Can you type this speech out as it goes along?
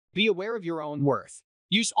Be aware of your own worth.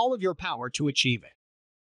 Use all of your power to achieve it.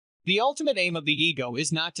 The ultimate aim of the ego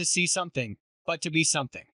is not to see something, but to be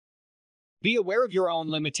something. Be aware of your own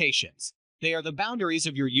limitations. They are the boundaries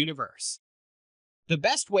of your universe. The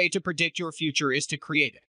best way to predict your future is to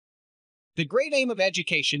create it. The great aim of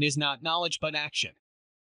education is not knowledge but action.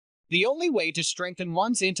 The only way to strengthen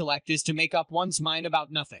one's intellect is to make up one's mind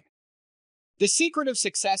about nothing. The secret of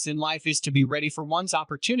success in life is to be ready for one's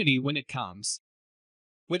opportunity when it comes.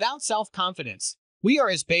 Without self-confidence, we are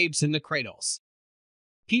as babes in the cradles.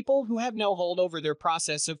 People who have no hold over their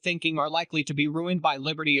process of thinking are likely to be ruined by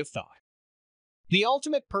liberty of thought. The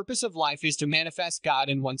ultimate purpose of life is to manifest God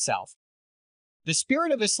in oneself. The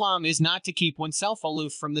spirit of Islam is not to keep oneself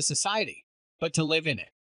aloof from the society, but to live in it.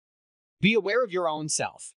 Be aware of your own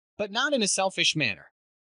self, but not in a selfish manner.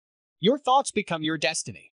 Your thoughts become your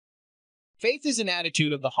destiny. Faith is an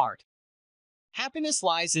attitude of the heart. Happiness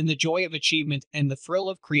lies in the joy of achievement and the thrill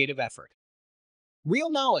of creative effort. Real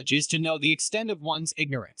knowledge is to know the extent of one's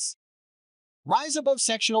ignorance. Rise above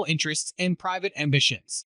sectional interests and private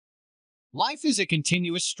ambitions. Life is a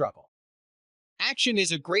continuous struggle. Action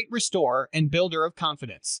is a great restorer and builder of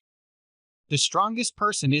confidence. The strongest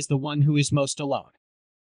person is the one who is most alone.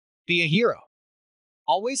 Be a hero.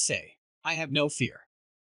 Always say, I have no fear.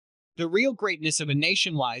 The real greatness of a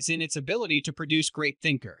nation lies in its ability to produce great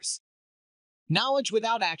thinkers. Knowledge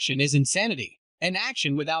without action is insanity, and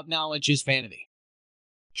action without knowledge is vanity.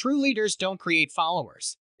 True leaders don't create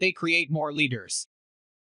followers, they create more leaders.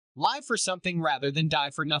 Live for something rather than die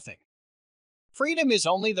for nothing. Freedom is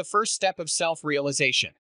only the first step of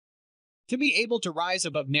self-realization. To be able to rise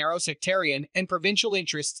above narrow sectarian and provincial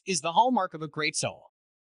interests is the hallmark of a great soul.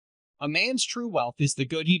 A man's true wealth is the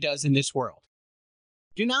good he does in this world.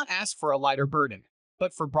 Do not ask for a lighter burden,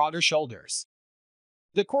 but for broader shoulders.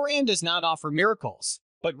 The Quran does not offer miracles,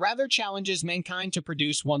 but rather challenges mankind to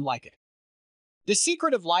produce one like it. The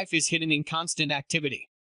secret of life is hidden in constant activity.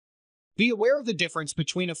 Be aware of the difference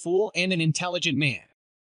between a fool and an intelligent man.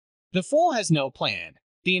 The fool has no plan.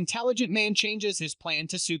 The intelligent man changes his plan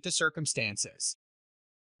to suit the circumstances.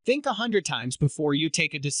 Think 100 times before you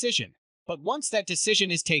take a decision, but once that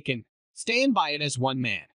decision is taken, stand by it as one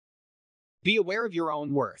man. Be aware of your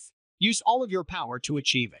own worth. Use all of your power to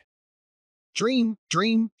achieve it. Dream,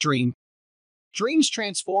 dream, dream. Dreams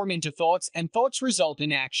transform into thoughts and thoughts result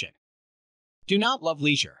in action. Do not love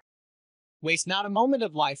leisure. Waste not a moment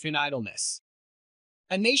of life in idleness.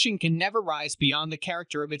 A nation can never rise beyond the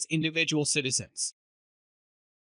character of its individual citizens.